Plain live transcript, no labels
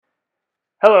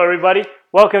Hello, everybody.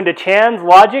 Welcome to Chan's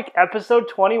Logic, episode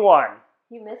 21.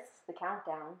 You missed the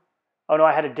countdown. Oh, no,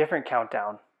 I had a different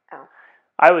countdown. Oh.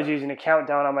 I was using a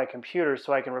countdown on my computer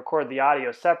so I can record the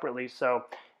audio separately so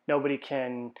nobody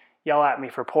can yell at me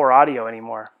for poor audio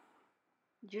anymore.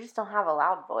 You just don't have a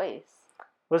loud voice.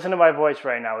 Listen to my voice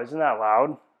right now. Isn't that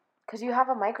loud? Because you have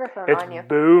a microphone It's on you.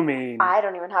 booming. I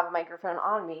don't even have a microphone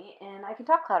on me, and I can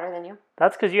talk louder than you.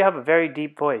 That's because you have a very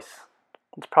deep voice.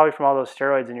 It's probably from all those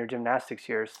steroids in your gymnastics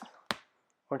years.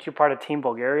 Weren't you part of Team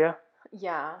Bulgaria?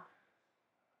 Yeah.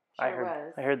 I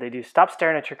heard they do. Stop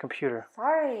staring at your computer.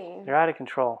 Sorry. You're out of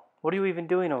control. What are you even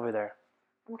doing over there?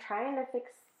 I'm trying to fix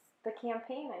the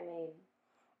campaign I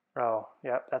made. Oh,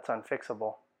 yep, that's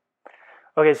unfixable.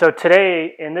 Okay, so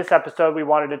today in this episode, we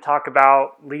wanted to talk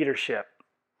about leadership.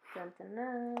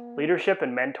 Leadership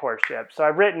and mentorship. So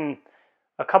I've written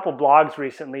a couple blogs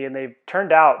recently, and they've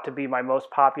turned out to be my most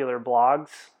popular blogs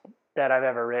that I've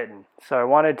ever written. So I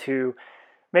wanted to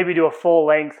maybe do a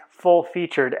full-length,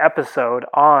 full-featured episode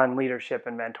on leadership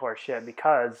and mentorship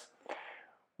because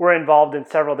we're involved in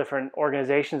several different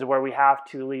organizations where we have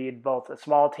to lead both a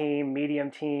small team,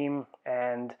 medium team,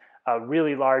 and a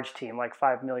really large team, like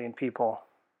 5 million people.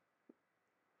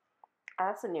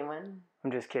 That's a new one.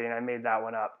 I'm just kidding. I made that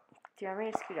one up. Do you want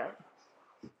me to scoot up?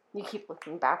 You keep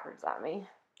looking backwards at me.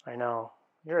 I know.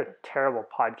 You're a terrible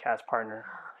podcast partner.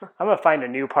 I'm going to find a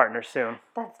new partner soon.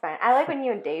 That's fine. I like when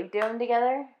you and Dave do them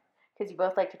together because you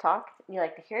both like to talk and you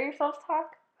like to hear yourselves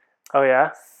talk. Oh,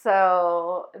 yeah?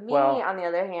 So, on the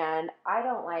other hand, I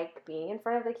don't like being in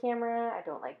front of the camera. I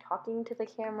don't like talking to the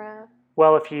camera.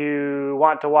 Well, if you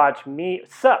want to watch me...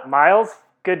 Sup, Miles?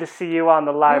 Good to see you on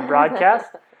the live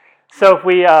broadcast. So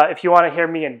if you want to hear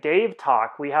me and Dave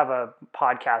talk, we have a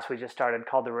podcast we just started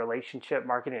called The Relationship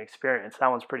Marketing Experience.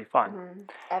 That one's pretty fun. Mm-hmm.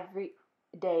 Every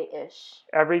day-ish.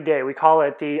 Every day. We call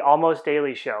it the Almost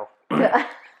Daily Show.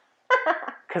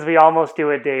 Because we almost do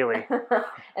it daily.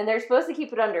 And they're supposed to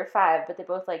keep it under 5, but they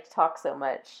both like to talk so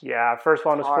much. Yeah, first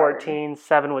one was 14,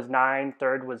 7 was 9,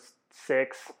 third was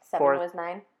 6. 7 was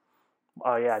 9?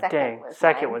 Oh, yeah,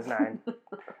 Second was 9. I'm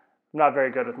not very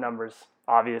good with numbers,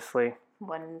 obviously.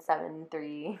 1, 7,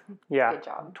 3. Yeah. Good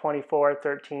job. 24,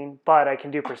 13. But I can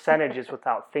do percentages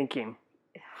without thinking.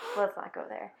 Let's not go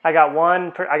there. I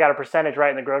got a percentage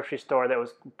right in the grocery store that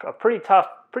was a pretty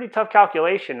tough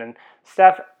calculation. And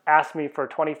Steph asked me for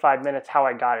 25 minutes how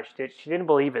I got it. She didn't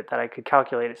believe it that I could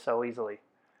calculate it so easily.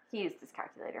 He used his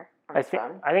calculator on his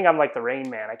phone. I think I'm like the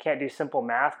Rain Man. I can't do simple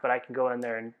math, but I can go in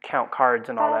there and count cards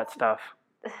and all that stuff.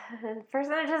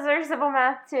 Percentages are simple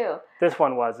math too. This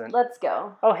one wasn't. Let's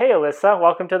go. Oh, hey, Alyssa.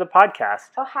 Welcome to the podcast.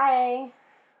 Oh, hi.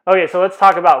 Okay, so let's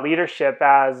talk about leadership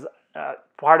as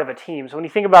part of a team. So when you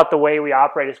think about the way we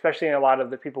operate, especially in a lot of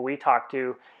the people we talk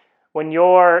to, when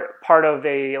you're part of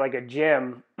a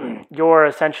gym, you're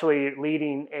essentially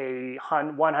leading a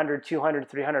 100, 200,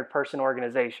 300 person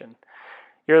organization.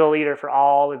 You're the leader for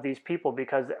all of these people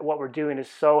because what we're doing is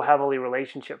so heavily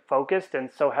relationship focused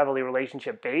and so heavily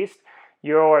relationship based.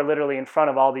 You're literally in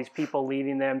front of all these people,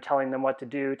 leading them, telling them what to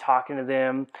do, talking to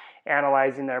them,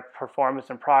 analyzing their performance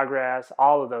and progress,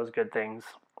 all of those good things.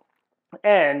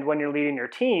 And when you're leading your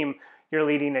team, you're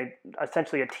leading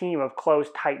essentially a team of close,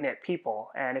 tight-knit people.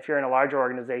 And if you're in a larger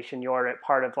organization, you're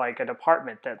part of like a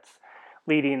department that's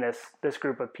leading this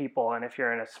group of people. And if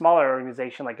you're in a smaller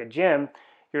organization like a gym,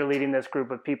 you're leading this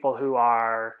group of people who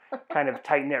are kind of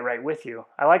tight-knit right with you.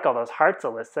 I like all those hearts,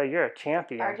 Alyssa. You're a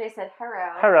champion. RJ said hello.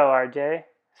 Hello, RJ.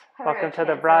 Hello, welcome to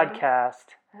the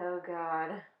broadcast. Oh,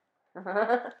 God.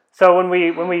 So when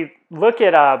we look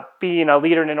at being a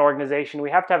leader in an organization,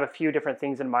 we have to have a few different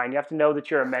things in mind. You have to know that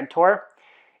you're a mentor.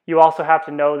 You also have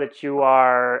to know that you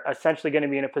are essentially going to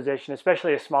be in a position,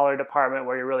 especially a smaller department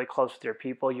where you're really close with your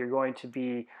people. You're going to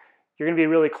be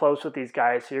really close with these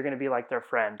guys, so you're going to be like their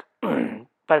friend.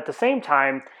 But at the same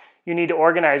time, you need to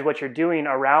organize what you're doing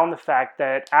around the fact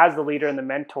that as the leader and the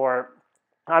mentor,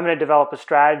 I'm going to develop a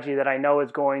strategy that I know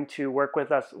is going to work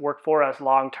for us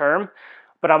long term,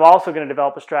 but I'm also going to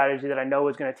develop a strategy that I know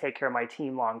is going to take care of my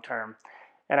team long term.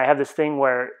 And I have this thing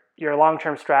where your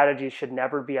long-term strategy should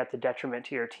never be at the detriment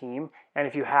to your team. And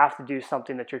if you have to do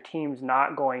something that your team's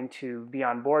not going to be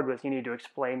on board with, you need to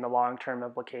explain the long-term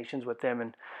implications with them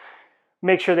and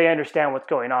make sure they understand what's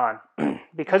going on.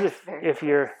 Because if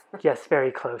you're, yes,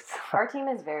 very close. Our team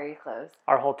is very close.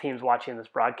 Our whole team's watching this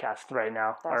broadcast right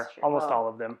now. That's true. Almost all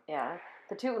of them. Yeah.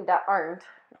 The two that aren't,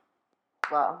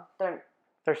 well,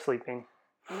 they're sleeping.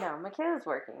 No, Michaela's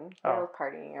working. They're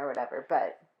partying or whatever.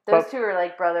 But those two are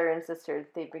like brother and sister.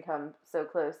 They've become so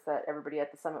close that everybody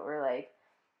at the summit were like,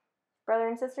 brother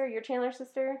and sister? You're Chandler's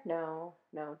sister? No.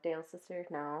 Dale's sister?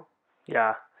 No.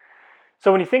 Yeah.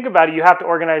 So when you think about it, you have to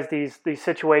organize these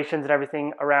situations and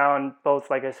everything around both,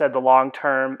 like I said, the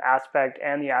long-term aspect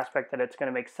and the aspect that it's going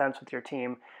to make sense with your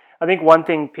team. I think one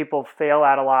thing people fail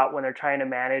at a lot when they're trying to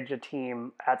manage a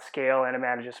team at scale and to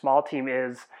manage a small team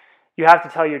is you have to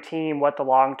tell your team what the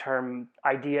long-term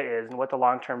idea is and what the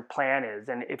long-term plan is.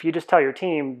 And if you just tell your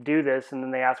team, do this, and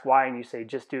then they ask why, and you say,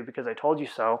 just do it because I told you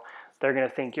so, they're going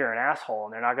to think you're an asshole,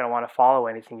 and they're not going to want to follow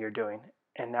anything you're doing.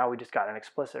 And now we just got an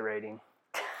explicit rating.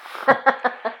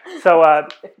 So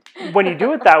when you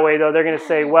do it that way, though, they're going to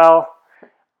say, well,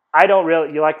 I don't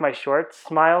really, you like my shorts,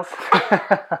 Smiles?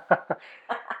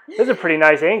 This is a pretty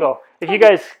nice angle. If you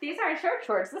guys these aren't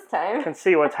shorts this time, can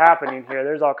see what's happening here,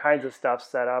 there's all kinds of stuff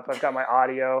set up. I've got my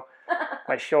audio,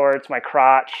 my shorts, my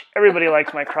crotch. Everybody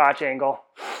likes my crotch angle.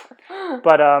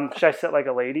 But should I sit like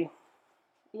a lady?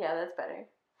 Yeah, that's better.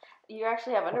 You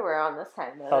actually have underwear on this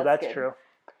time, though. Oh, that's true.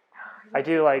 I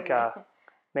do like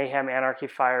mayhem, anarchy,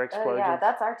 fire, explosions. Yeah,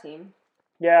 that's our team.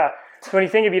 Yeah. So when you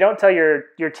think, if you don't tell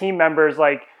your team members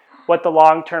like what the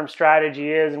long-term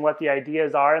strategy is and what the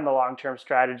ideas are in the long-term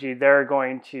strategy, they're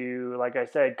going to, like I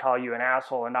said, call you an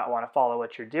asshole and not want to follow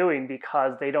what you're doing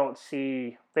because they don't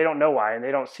know why, and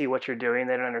they don't see what you're doing.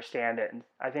 They don't understand it. And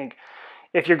I think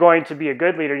if you're going to be a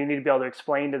good leader, you need to be able to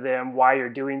explain to them why you're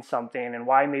doing something and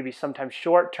why maybe sometimes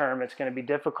short-term it's going to be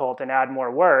difficult and add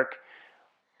more work,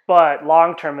 but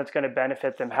long-term it's going to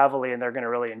benefit them heavily and they're going to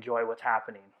really enjoy what's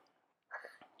happening.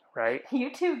 Right?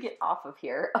 You two get off of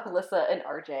here, Alyssa and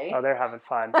RJ. Oh, they're having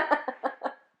fun.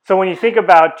 So when you think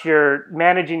about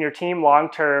managing your team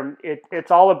long-term,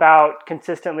 it's all about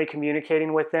consistently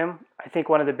communicating with them. I think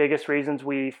one of the biggest reasons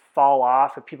we fall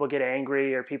off, if people get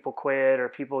angry or people quit or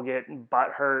people get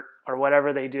butt hurt or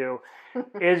whatever they do,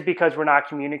 is because we're not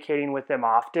communicating with them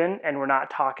often and we're not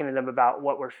talking to them about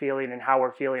what we're feeling and how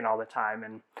we're feeling all the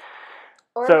time.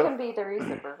 Or it can be the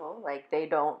reciprocal, like they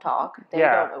don't talk, they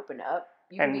don't open up.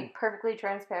 You can be perfectly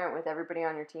transparent with everybody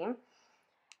on your team,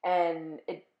 and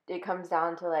it comes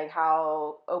down to like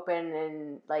how open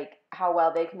and like how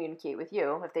well they communicate with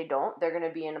you. If they don't, they're going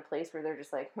to be in a place where they're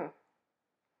just like,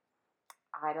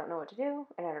 I don't know what to do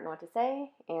and I don't know what to say,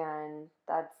 and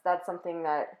that's something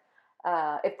that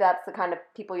if that's the kind of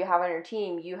people you have on your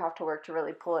team, you have to work to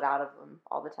really pull it out of them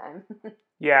all the time.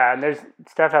 Yeah, and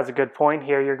Steph has a good point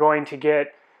here. You're going to get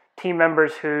team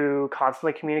members who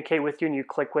constantly communicate with you and you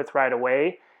click with right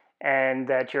away, and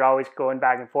that you're always going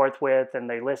back and forth with, and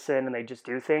they listen and they just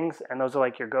do things, and those are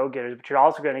like your go-getters. But you're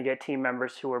also going to get team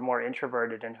members who are more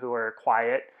introverted and who are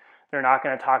quiet. They're not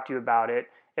going to talk to you about it.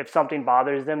 If something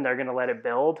bothers them, they're going to let it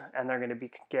build, and they're going to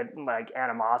get like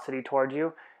animosity towards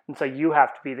you. And so you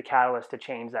have to be the catalyst to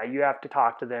change that. You have to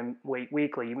talk to them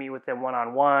weekly. You meet with them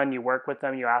one-on-one, you work with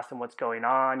them, you ask them what's going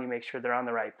on, you make sure they're on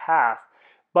the right path.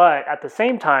 But at the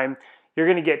same time, you're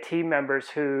going to get team members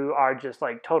who are just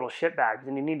like total shitbags,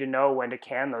 and you need to know when to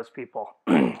can those people.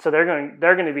 So they're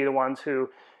going to be the ones who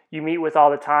you meet with all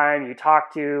the time, you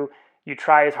talk to, you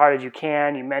try as hard as you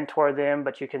can, you mentor them,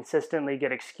 but you consistently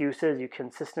get excuses, you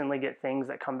consistently get things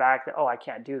that come back that, oh, I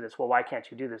can't do this. Well, why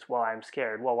can't you do this? Well, I'm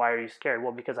scared. Well, why are you scared?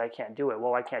 Well, because I can't do it.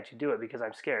 Well, why can't you do it? Because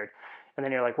I'm scared. And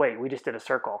then you're like, wait, we just did a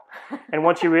circle. And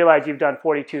once you realize you've done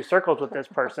 42 circles with this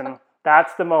person,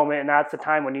 that's the moment and that's the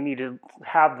time when you need to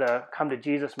have the come to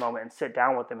Jesus moment and sit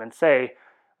down with them and say,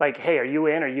 like, hey, are you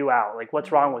in or are you out? Like,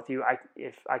 what's wrong with you?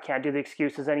 If I can't do the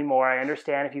excuses anymore, I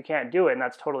understand if you can't do it, and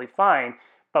that's totally fine,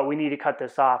 but we need to cut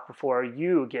this off before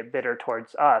you get bitter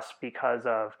towards us because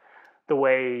of the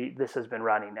way this has been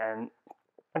running. And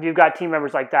if you've got team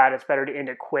members like that, it's better to end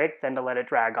it quick than to let it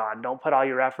drag on. Don't put all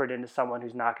your effort into someone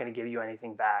who's not going to give you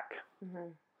anything back. Mm-hmm.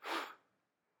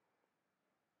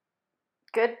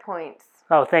 Good points.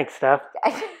 Oh, thanks, Steph.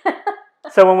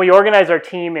 So when we organize our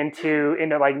team into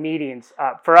like meetings,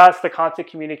 for us, the constant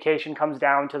communication comes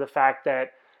down to the fact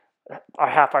that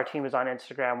half our team is on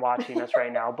Instagram watching us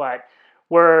right now, but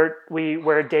we're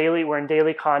in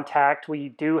daily contact. We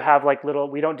do have like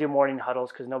we don't do morning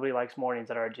huddles because nobody likes mornings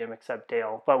at our gym except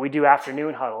Dale, but we do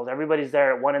afternoon huddles. Everybody's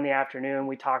there at 1 p.m.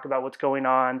 We talk about what's going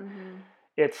on. Mm-hmm.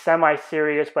 It's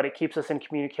semi-serious, but it keeps us in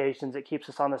communications. It keeps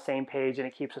us on the same page, and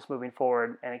it keeps us moving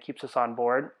forward, and it keeps us on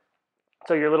board.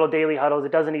 So your little daily huddles,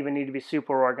 it doesn't even need to be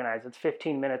super organized. It's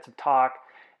 15 minutes of talk,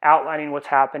 outlining what's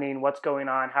happening, what's going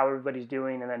on, how everybody's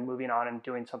doing, and then moving on and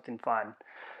doing something fun.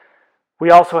 We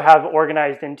also have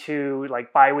organized into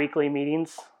like bi-weekly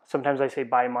meetings. Sometimes I say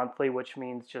bi-monthly, which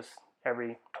means just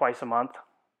twice a month,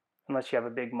 unless you have a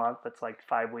big month that's like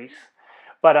 5 weeks.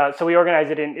 But so we organize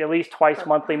it in at least twice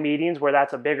monthly meetings where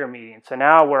that's a bigger meeting. So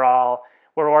now we're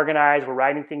organized, we're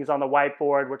writing things on the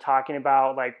whiteboard, we're talking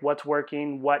about like what's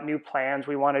working, what new plans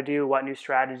we want to do, what new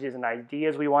strategies and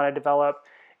ideas we want to develop.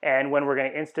 and when we're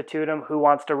going to institute them, who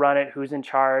wants to run it, who's in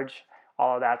charge,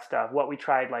 all of that stuff. What we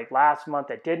tried like last month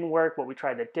that didn't work, what we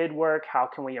tried that did work, how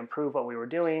can we improve what we were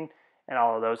doing, and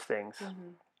all of those things.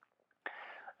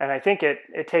 And I think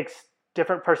it takes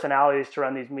different personalities to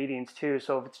run these meetings too.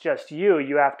 So if it's just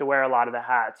you have to wear a lot of the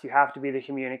hats. You have to be the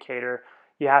communicator,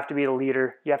 you have to be the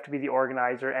leader, you have to be the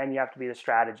organizer, and you have to be the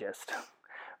strategist.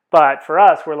 But for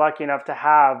us, we're lucky enough to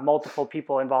have multiple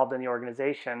people involved in the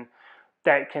organization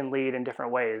that can lead in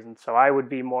different ways. And so I would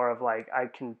be more of like, I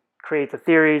can create the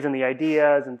theories and the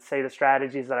ideas and say the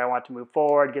strategies that I want to move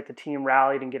forward, get the team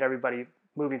rallied and get everybody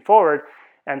moving forward.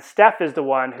 And Steph is the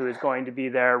one who is going to be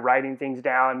there writing things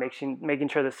down, making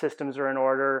sure the systems are in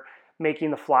order,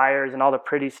 making the flyers and all the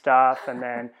pretty stuff, and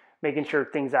then making sure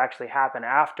things actually happen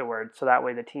afterwards. So that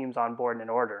way the team's on board and in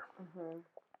order.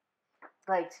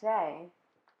 Like today.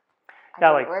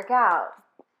 I didn't work out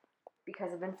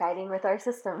because I've been fighting with our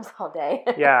systems all day.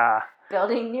 Yeah.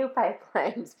 Building new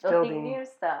pipelines, building new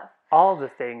stuff. All the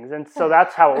things. And so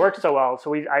that's how it works so well. So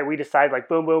we decide like,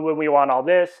 boom, boom, boom, we want all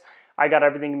this. I got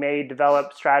everything made,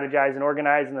 developed, strategized, and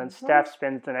organized. And then Steph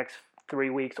spends the next 3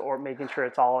 weeks or making sure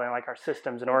it's all in like our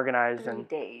systems and organized in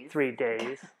 3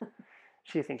 days.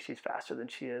 She thinks she's faster than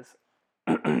she is.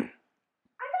 I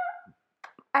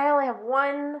only have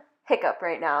one hiccup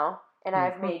right now. And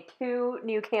I've made 2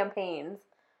 new campaigns.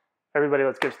 Everybody,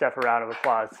 let's give Steph a round of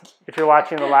applause. If you're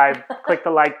watching the live, click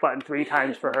the like button 3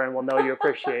 times for her and we'll know you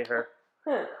appreciate her.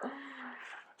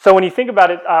 So when you think about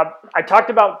it, I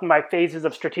talked about my phases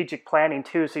of strategic planning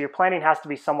too. So your planning has to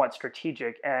be somewhat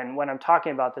strategic. And when I'm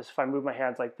talking about this, if I move my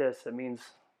hands like this, it means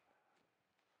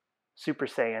Super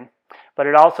Saiyan. But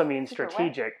it also means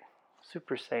strategic.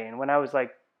 Super Saiyan. When I was like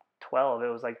 12, it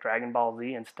was like Dragon Ball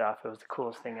Z and stuff. It was the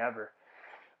coolest thing ever.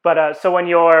 But so when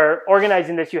you're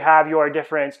organizing this, you have your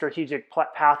different strategic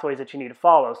pathways that you need to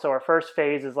follow. So our first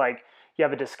phase is like you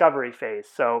have a discovery phase.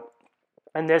 So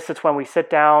in this, it's when we sit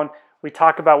down, we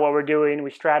talk about what we're doing, we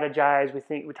strategize,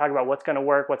 we talk about what's going to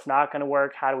work, what's not going to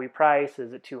work, how do we price,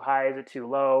 is it too high, is it too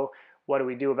low, what do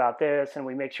we do about this, and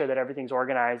we make sure that everything's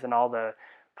organized and all the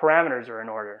parameters are in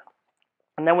order.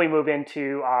 And then we move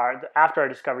into after our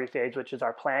discovery phase, which is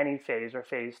our planning phase or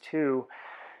phase 2,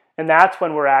 and that's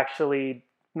when we're actually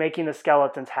making the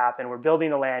skeletons happen. We're building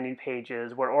the landing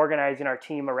pages. We're organizing our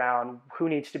team around who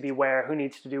needs to be where, who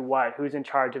needs to do what, who's in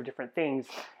charge of different things.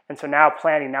 And so now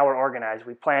we're organized.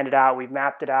 We planned it out. We've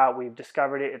mapped it out. We've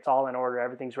discovered it. It's all in order.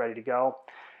 Everything's ready to go.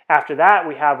 After that,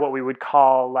 we have what we would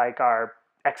call like our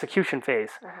execution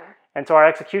phase. And so our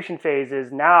execution phase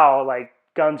is now like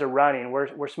guns are running.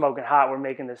 We're smoking hot. We're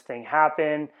making this thing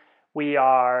happen. We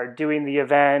are doing the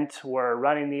event, we're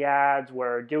running the ads,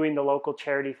 we're doing the local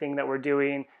charity thing that we're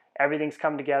doing. Everything's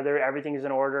come together, everything's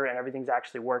in order, and everything's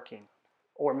actually working.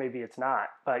 Or maybe it's not.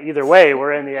 But either way,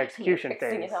 we're in the execution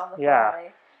phase.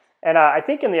 And I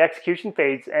think in the execution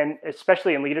phase, and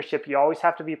especially in leadership, you always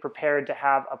have to be prepared to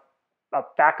have a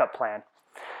backup plan.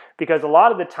 Because a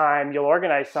lot of the time, you'll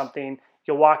organize something,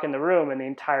 you'll walk in the room, and the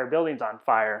entire building's on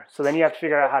fire. So then you have to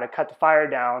figure out how to cut the fire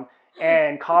down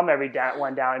and calm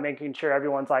everyone down and making sure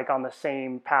everyone's like on the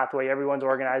same pathway, everyone's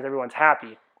organized, everyone's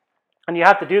happy. And you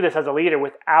have to do this as a leader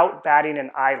without batting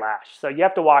an eyelash. So you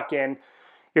have to walk in,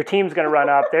 your team's going to run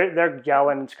up, they're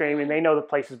yelling and screaming, they know the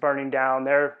place is burning down,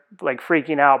 they're like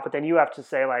freaking out, but then you have to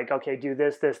say like, okay, do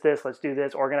this, let's do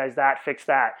this, organize that, fix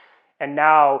that. And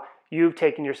now you've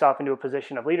taken yourself into a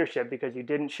position of leadership because you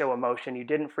didn't show emotion, you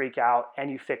didn't freak out,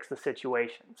 and you fixed the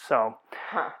situation. So,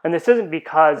 and this isn't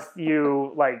because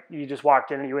you just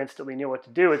walked in and you instantly knew what to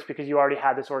do. It's because you already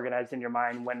had this organized in your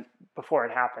mind before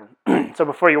it happened. So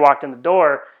before you walked in the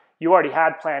door, you already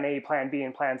had plan A, plan B,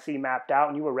 and plan C mapped out,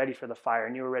 and you were ready for the fire,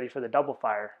 and you were ready for the double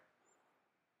fire.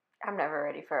 I'm never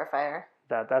ready for a fire.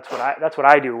 That's what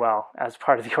I do well as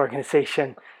part of the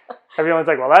organization. Everyone's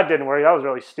like, well, that didn't work. That was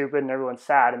really stupid, and everyone's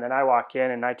sad. And then I walk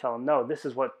in and I tell them, no, this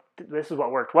is what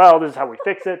worked well. This is how we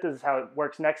fix it. This is how it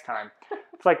works next time.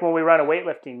 It's like when we run a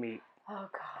weightlifting meet. Oh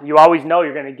God. You always know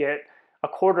you're going to get a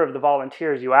quarter of the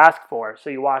volunteers you ask for. So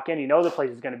you walk in, you know the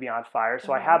place is going to be on fire.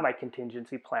 So I have my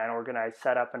contingency plan organized,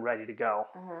 set up, and ready to go.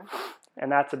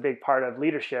 And that's a big part of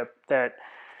leadership that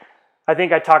I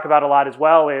think I talk about a lot as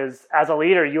well is as a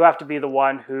leader, you have to be the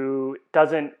one who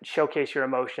doesn't showcase your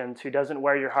emotions, who doesn't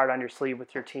wear your heart on your sleeve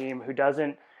with your team, who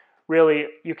doesn't really,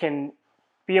 you can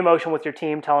be emotional with your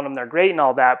team, telling them they're great and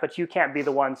all that, but you can't be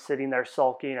the one sitting there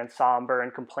sulking and somber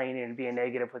and complaining and being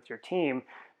negative with your team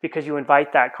because you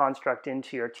invite that construct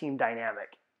into your team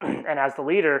dynamic. And as the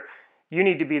leader, you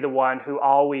need to be the one who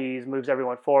always moves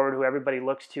everyone forward, who everybody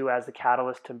looks to as the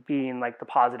catalyst to being like the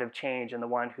positive change and the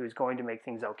one who's going to make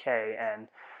things okay. And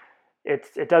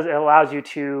it allows you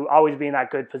to always be in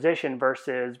that good position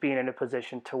versus being in a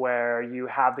position to where you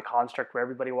have the construct where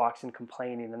everybody walks in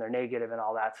complaining and they're negative and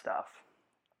all that stuff.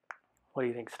 What do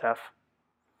you think, Steph?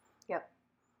 Yep.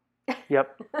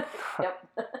 Yep. Yep.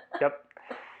 Yep.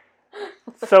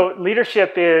 So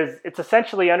leadership it's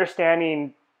essentially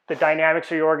understanding the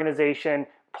dynamics of your organization,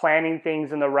 planning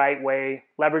things in the right way,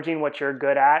 leveraging what you're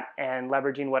good at and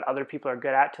leveraging what other people are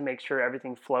good at to make sure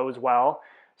everything flows well,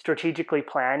 strategically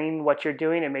planning what you're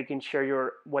doing and making sure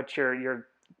your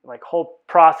like whole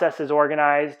process is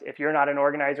organized. If you're not an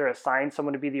organizer, assign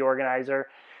someone to be the organizer.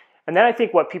 And then I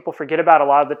think what people forget about a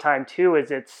lot of the time too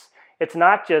is it's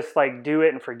not just like do it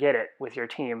and forget it with your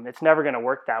team. It's never going to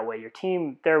work that way. Your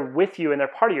team, they're with you and they're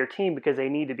part of your team because they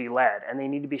need to be led and they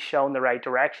need to be shown the right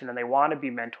direction and they want to be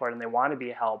mentored and they want to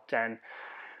be helped. And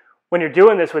when you're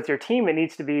doing this with your team, it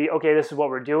needs to be, okay, this is what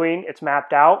we're doing. It's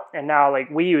mapped out. And now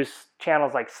like we use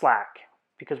channels like Slack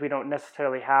because we don't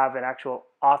necessarily have an actual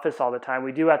office all the time.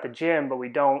 We do at the gym, but we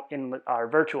don't in our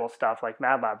virtual stuff like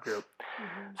MadLab group.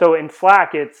 Mm-hmm. So in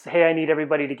Slack, it's, hey, I need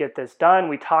everybody to get this done.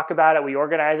 We talk about it, we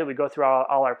organize it, we go through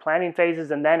all our planning phases,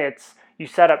 and then it's, you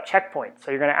set up checkpoints. So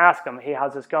you're going to ask them, hey,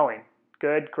 how's this going?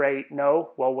 Good, great,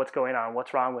 no, well, what's going on?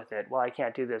 What's wrong with it? Well, I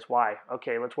can't do this. Why?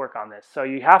 Okay, let's work on this. So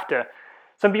you have to,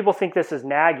 some people think this is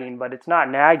nagging, but it's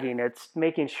not nagging. It's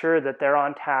making sure that they're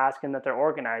on task and that they're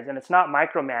organized. And it's not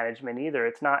micromanagement either.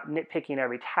 It's not nitpicking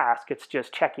every task. It's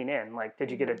just checking in. Like,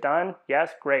 did you get it done? Yes,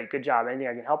 great, good job. Anything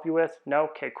I can help you with? No?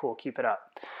 Okay, cool, keep it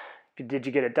up. Did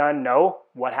you get it done? No?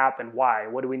 What happened? Why?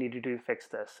 What do we need to do to fix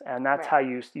this? And that's how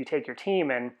you take your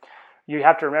team. And you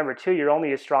have to remember, too, you're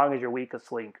only as strong as your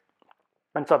weakest link.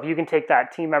 And so if you can take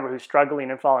that team member who's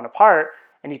struggling and falling apart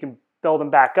and you can build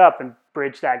them back up and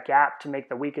bridge that gap to make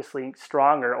the weakest link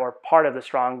stronger or part of the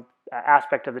strong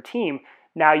aspect of the team,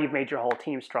 now you've made your whole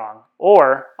team strong.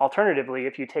 Or alternatively,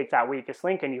 if you take that weakest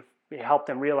link and you help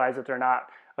them realize that they're not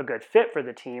a good fit for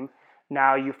the team,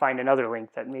 now you find another link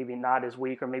that maybe not as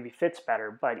weak or maybe fits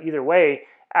better. But either way,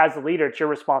 as a leader, it's your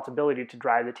responsibility to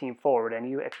drive the team forward.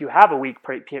 And if you have a weak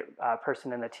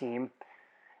person in the team,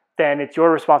 then it's your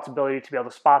responsibility to be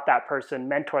able to spot that person,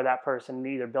 mentor that person, and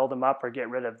either build them up or get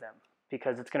rid of them,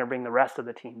 because it's going to bring the rest of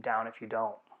the team down if you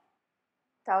don't.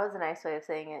 That was a nice way of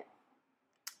saying it.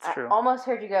 It's true. I almost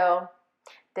heard you go,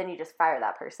 then you just fire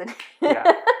that person. Yeah.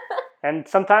 And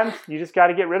sometimes you just got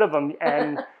to get rid of them.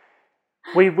 And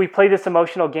we play this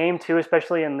emotional game too,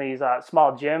 especially in these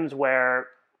small gyms where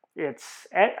it's,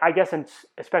 I guess,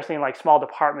 especially in like small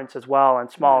departments as well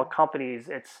and small companies,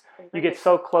 you get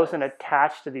so close and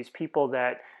attached to these people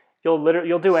that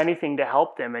you'll do anything to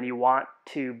help them, and you want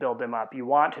to build them up. You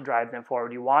want to drive them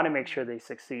forward. You want to make sure they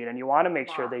succeed, and you want to make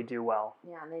sure they do well.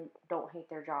 Yeah, and they don't hate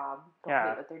their job. Don't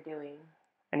hate what they're doing.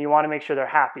 And you want to make sure they're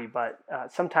happy, but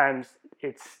sometimes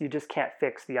you just can't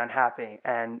fix the unhappy.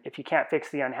 And if you can't fix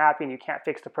the unhappy and you can't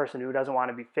fix the person who doesn't want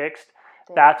to be fixed,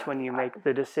 that's when you make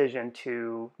the decision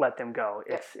to let them go.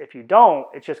 If you don't,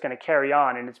 it's just going to carry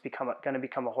on, and it's going to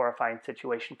become a horrifying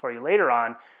situation for you later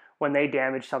on when they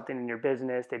damage something in your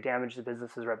business, they damage the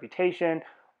business's reputation,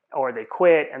 or they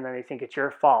quit, and then they think it's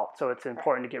your fault. So it's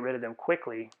important to get rid of them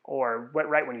quickly, or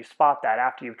right when you spot that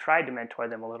after you've tried to mentor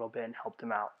them a little bit and help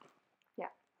them out. Yeah.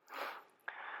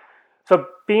 So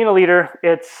being a leader,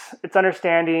 it's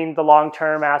understanding the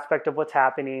long-term aspect of what's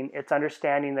happening. It's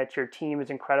understanding that your team is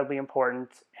incredibly important,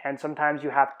 and sometimes you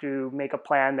have to make a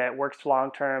plan that works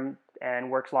long-term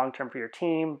and works long-term for your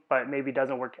team, but maybe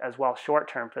doesn't work as well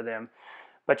short-term for them.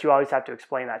 But you always have to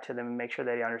explain that to them and make sure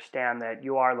they understand that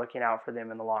you are looking out for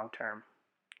them in the long term.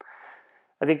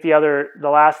 I think the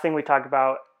last thing we talk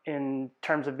about in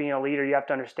terms of being a leader, you have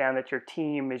to understand that your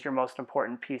team is your most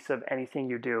important piece of anything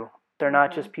you do. They're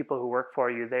not just people who work for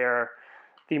you. They are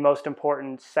the most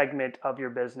important segment of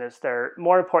your business. They're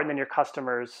more important than your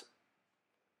customers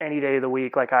any day of the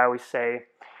week, like I always say.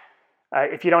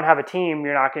 If you don't have a team,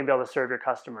 you're not going to be able to serve your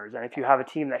customers. And if you have a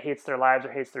team that hates their lives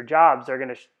or hates their jobs, they're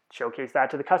going to showcase that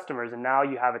to the customers. And now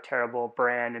you have a terrible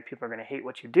brand and people are going to hate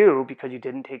what you do because you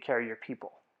didn't take care of your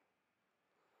people.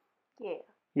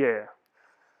 Yeah.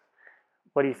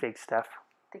 What do you think, Steph?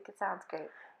 I think it sounds great.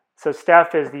 So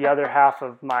Steph is the other half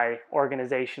of my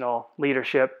organizational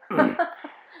leadership.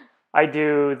 I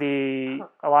do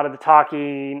a lot of the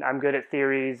talking. I'm good at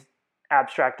theories,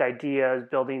 abstract ideas,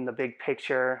 building the big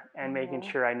picture, and making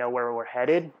sure I know where we're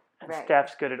headed. And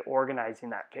Steph's good at organizing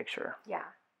that picture. Yeah.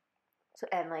 So,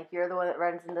 and like you're the one that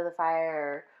runs into the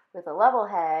fire with a level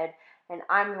head, and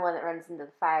I'm the one that runs into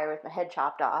the fire with my head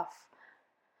chopped off.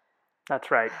 That's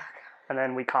right. And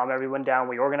then we calm everyone down,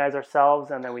 we organize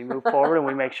ourselves, and then we move forward and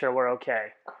we make sure we're okay.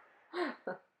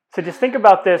 So just think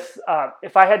about this.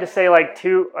 If I had to say like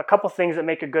a couple things that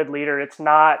make a good leader, it's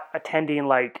not attending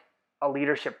like a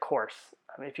leadership course.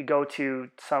 I mean, if you go to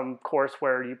some course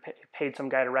where you paid some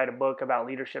guy to write a book about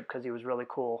leadership because he was really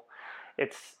cool,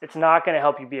 it's not going to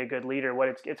help you be a good leader.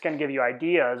 What it's going to give you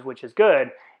ideas, which is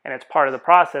good, and it's part of the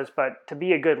process. But to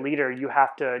be a good leader, you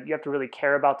have to really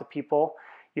care about the people.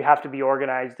 You have to be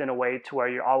organized in a way to where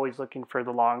you're always looking for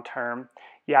the long term.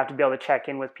 You have to be able to check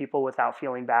in with people without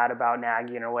feeling bad about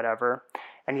nagging or whatever.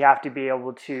 And you have to be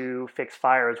able to fix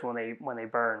fires when they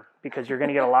burn, because you're going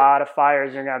to get a lot of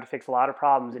fires. You're going to have to fix a lot of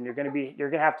problems, and you're going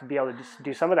to have to be able to just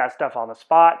do some of that stuff on the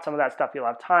spot. Some of that stuff you'll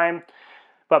have time.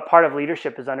 But part of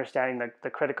leadership is understanding the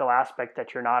critical aspect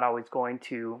that you're not always going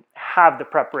to have the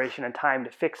preparation and time to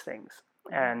fix things.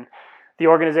 And the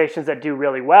organizations that do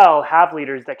really well have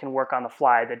leaders that can work on the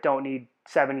fly, that don't need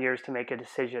 7 years to make a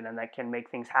decision, and that can make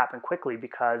things happen quickly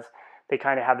because they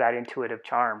kind of have that intuitive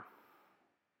charm.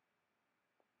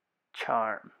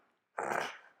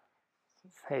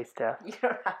 Hey, Steph. You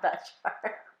don't have that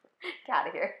charm. Get out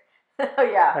of here. Oh,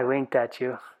 yeah. I winked at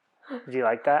you. Did you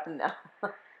like that? No.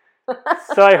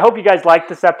 So I hope you guys liked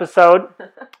this episode.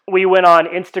 We went on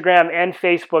Instagram and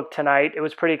Facebook tonight. It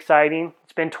was pretty exciting.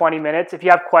 It's been 20 minutes. If you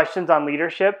have questions on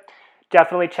leadership,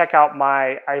 definitely check out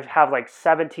I have like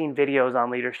 17 videos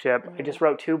on leadership. I just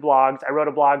wrote 2 blogs. I wrote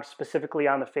a blog specifically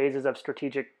on the phases of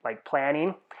strategic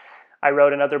planning. I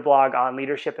wrote another blog on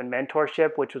leadership and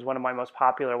mentorship, which was one of my most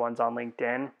popular ones on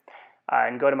LinkedIn.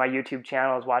 And go to my YouTube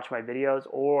channels, watch my videos,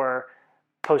 or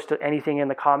post anything in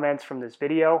the comments from this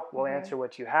video. We'll answer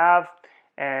what you have.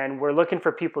 And we're looking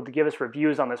for people to give us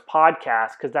reviews on this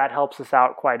podcast, because that helps us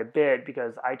out quite a bit,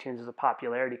 because iTunes is a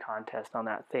popularity contest on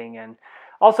that thing. And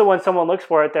also when someone looks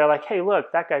for it, they're like, hey,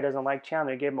 look, that guy doesn't like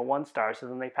Chandler. He gave him a 1 star, so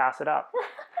then they pass it up.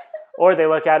 Or they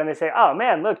look at it and they say, oh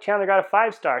man, look, Chandler got a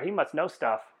 5 star. He must know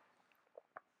stuff.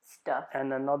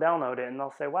 And then they'll download it and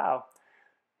they'll say, wow,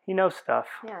 he knows stuff.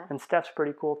 Yeah. And Steph's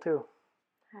pretty cool too.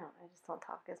 I just don't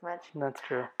talk as much. That's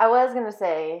true. I was going to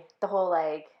say the whole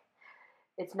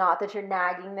it's not that you're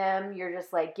nagging them, you're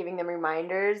just giving them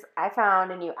reminders. I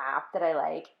found a new app that I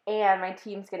like, and my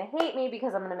team's going to hate me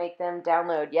because I'm going to make them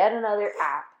download yet another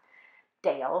app.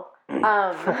 Dale.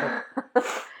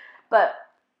 But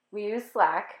we use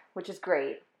Slack, which is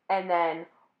great. And then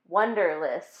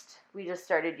Wunderlist, we just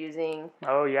started using.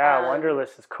 Oh yeah,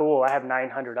 Wunderlist is cool. I have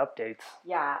 900 updates.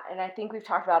 Yeah, and I think we've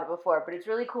talked about it before, but it's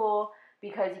really cool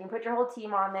because you can put your whole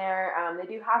team on there. They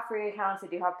do have free accounts, they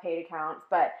do have paid accounts,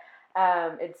 but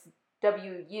it's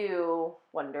WU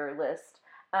Wunderlist.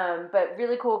 But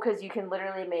really cool because you can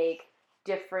literally make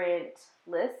different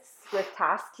lists with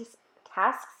tasks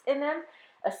in them,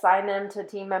 assign them to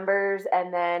team members,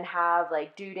 and then have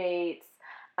due dates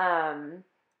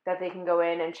that they can go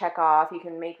in and check off. You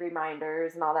can make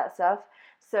reminders and all that stuff.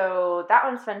 So that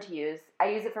one's fun to use. I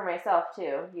use it for myself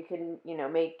too. You can,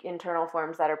 make internal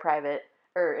forms that are private,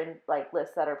 or in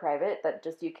lists that are private that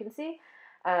just you can see.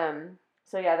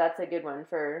 So yeah, that's a good one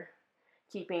for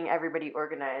keeping everybody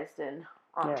organized and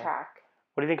on track.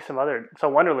 What do you think of some other?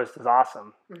 So Wunderlist is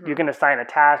awesome. Mm-hmm. You can assign a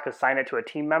task, assign it to a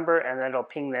team member, and then it'll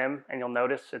ping them, and you'll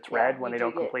notice it's red when they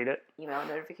don't complete it. Email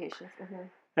notifications. Mm-hmm.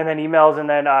 And then emails, and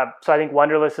then so I think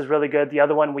Wunderlist is really good. The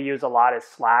other one we use a lot is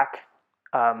Slack.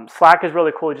 Slack is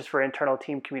really cool just for internal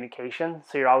team communication.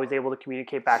 So you're always able to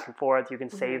communicate back and forth. You can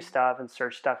save stuff and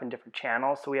search stuff in different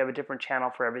channels. So we have a different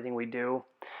channel for everything we do.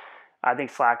 I think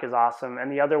Slack is awesome. And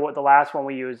the last one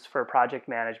we use for project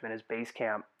management is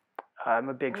Basecamp. I'm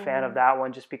a big fan of that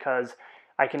one just because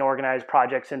I can organize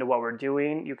projects into what we're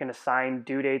doing. You can assign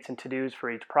due dates and to-dos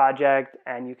for each project,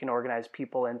 and you can organize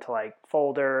people into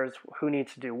folders, who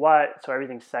needs to do what, so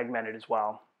everything's segmented as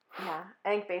well. Yeah, I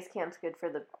think Basecamp's good for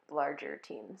the larger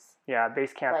teams. Yeah,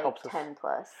 Basecamp helps us 10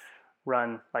 plus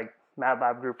run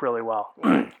MATLAB group really well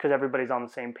because everybody's on the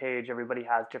same page. Everybody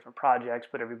has different projects,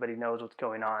 but everybody knows what's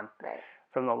going on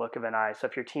from the look of an eye. So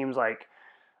if your team's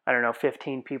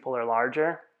 15 people or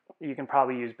larger, you can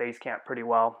probably use Basecamp pretty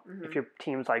well. Mm-hmm. If your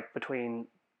team's between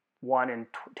 1 and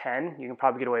 10, you can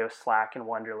probably get away with Slack and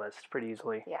Wunderlist pretty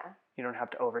easily. Yeah. You don't have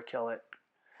to overkill it.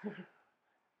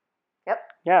 Yep.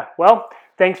 Yeah. Well,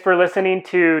 thanks for listening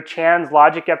to Chan's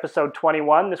Logic episode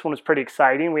 21. This one was pretty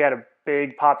exciting. We had a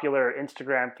big popular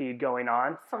Instagram feed going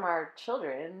on. From our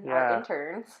children, our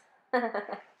interns.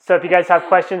 So if you guys have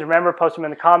questions, remember, post them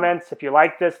in the comments. If you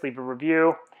like this, leave a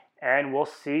review. And we'll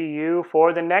see you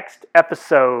for the next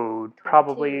episode, 22.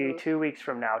 Probably 2 weeks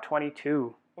from now,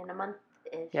 22. In a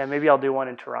month-ish. Yeah, maybe I'll do one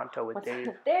in Toronto with Dave.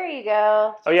 There you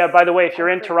go. Oh yeah, by the way, if you're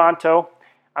in Toronto,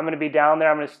 I'm going to be down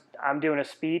there. I'm doing a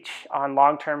speech on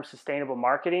long-term sustainable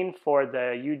marketing for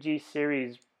the UG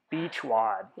Series Beach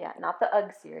WOD. Yeah, not the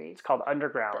UGG series. It's called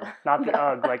Underground, not the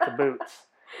UGG like the boots.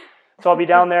 So I'll be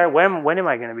down there. When am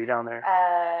I going to be down there?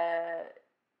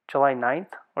 July 9th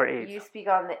or 8th? You speak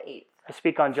on the 8th. I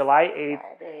speak on July 8th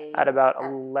Friday at about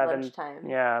 11. Lunchtime.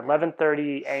 Yeah,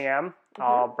 11:30 a.m.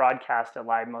 I'll broadcast it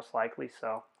live most likely.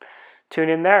 So tune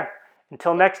in there.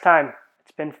 Until next time,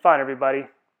 it's been fun, everybody.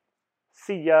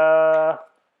 See ya.